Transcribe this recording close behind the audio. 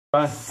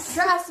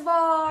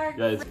Straßbourg!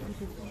 Guys.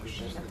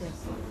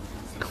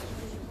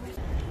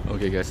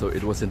 Okay guys, so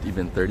it wasn't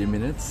even 30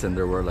 minutes and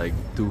there were like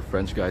two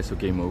French guys who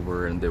came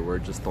over and they were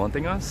just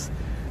taunting us.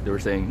 They were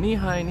saying ni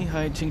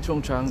hai, ching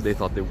chong chang. They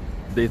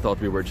thought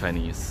we were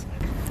Chinese.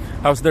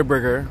 How's their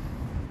burger?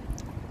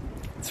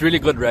 It's really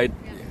good, right?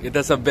 It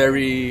has a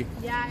very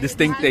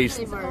distinct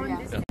taste.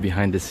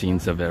 Behind the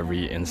scenes of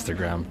every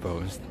Instagram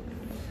post.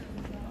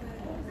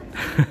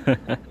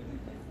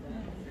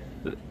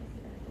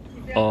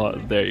 Oh,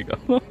 there you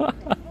go.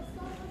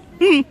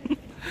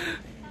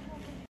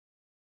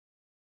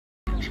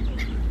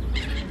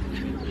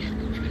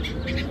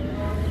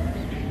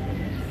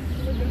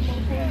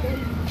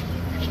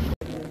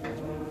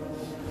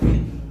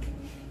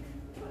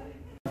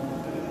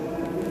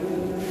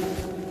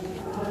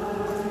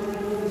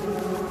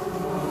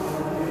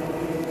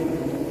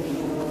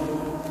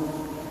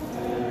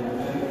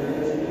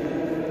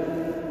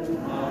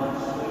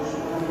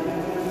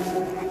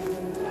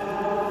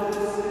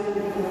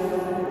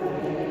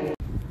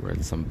 We're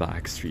at some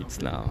back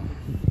streets now.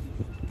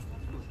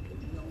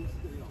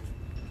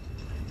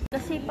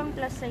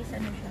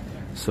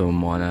 So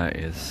Mona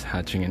is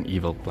hatching an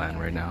evil plan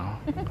right now.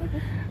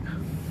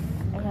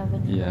 I have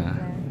an evil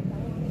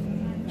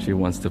plan. She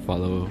wants to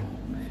follow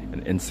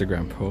an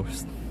Instagram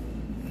post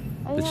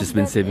that she's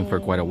been saving for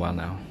quite a while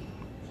now.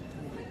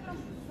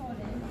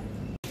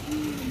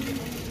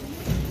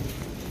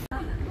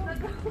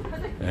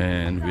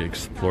 And we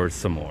explored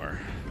some more.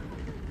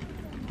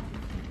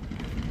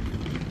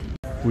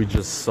 We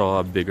just saw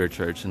a bigger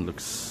church and it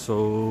looks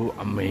so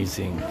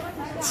amazing.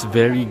 It's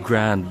very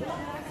grand.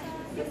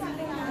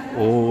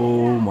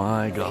 Oh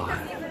my god.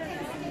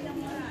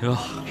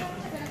 Ugh.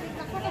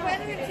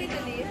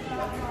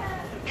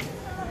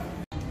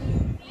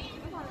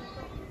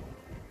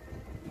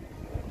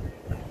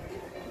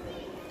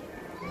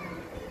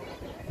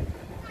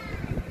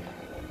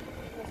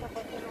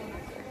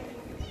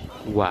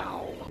 Wow.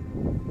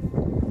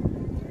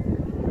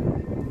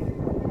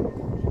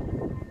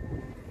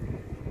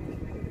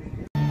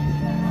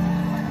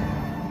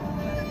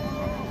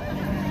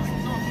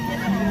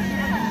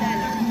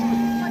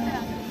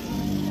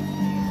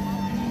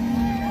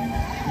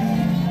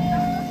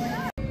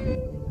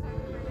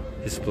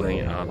 He's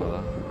playing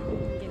ABBA.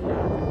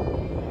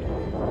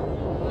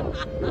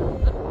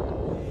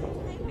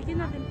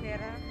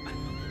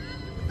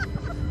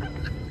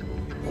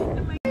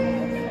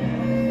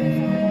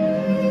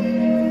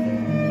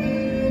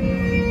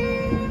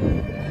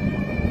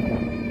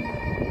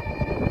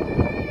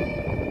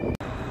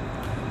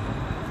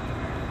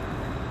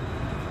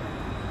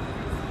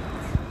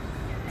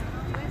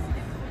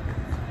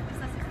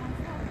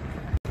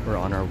 We're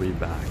on our way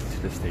back to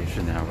the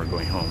station now. We're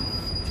going home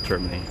to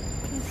Germany.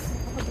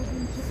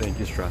 Thank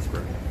you,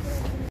 Straßbourg.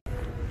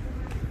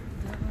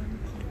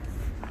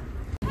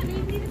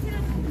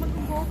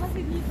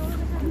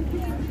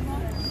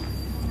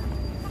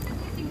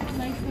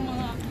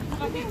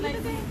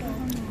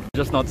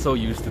 Just not so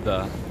used to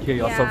the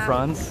chaos of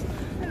France.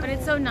 But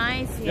it's so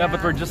nice. Yeah,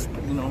 but we're just,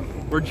 you know,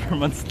 we're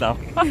Germans now.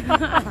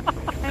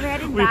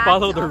 We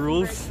follow the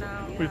rules.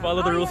 We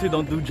follow the rules. We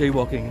don't do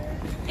jaywalking.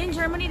 In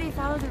Germany, they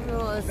follow the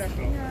rules.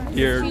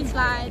 Here, street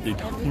lights,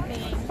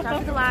 everything,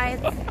 traffic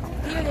lights.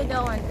 Here they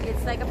don't.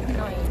 It's like a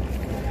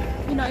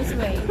Pinoy's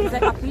way. It's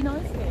like a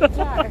Pinoy's way.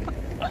 Yeah.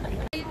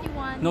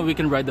 No, we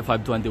can ride the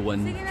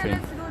 521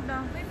 train. Let's go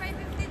down.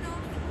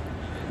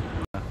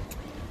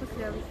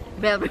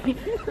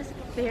 It was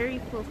very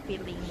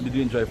fulfilling. Did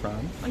you enjoy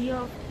France? Oh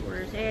yeah, of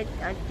course.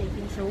 I've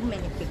taken so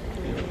many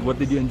pictures. What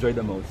did you enjoy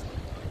the most?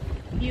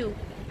 You.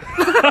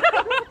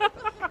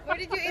 Where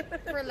did you eat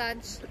for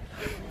lunch?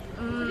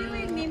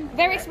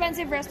 Very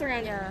expensive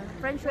restaurant. Yeah,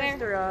 French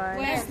restaurant.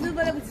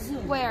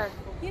 Where?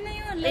 In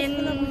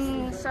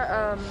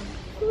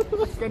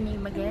what's the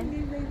name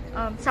again?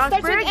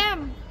 Straßbourg.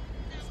 M.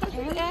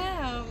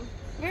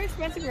 Very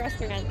expensive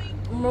restaurant.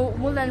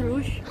 Moulin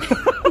Rouge.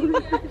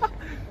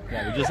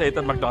 Yeah, we just ate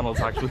at McDonald's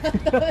actually.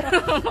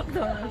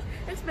 McDonald's.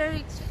 It's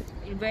very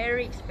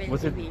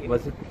expensive.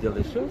 Was it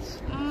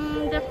delicious?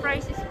 The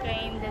price is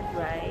kind of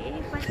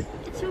dry, but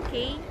it's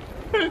okay.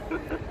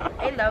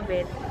 I love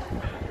it.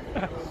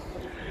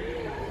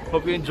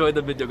 Hope you enjoyed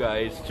the video,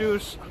 guys.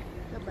 Tschüss.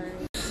 Bye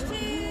bye.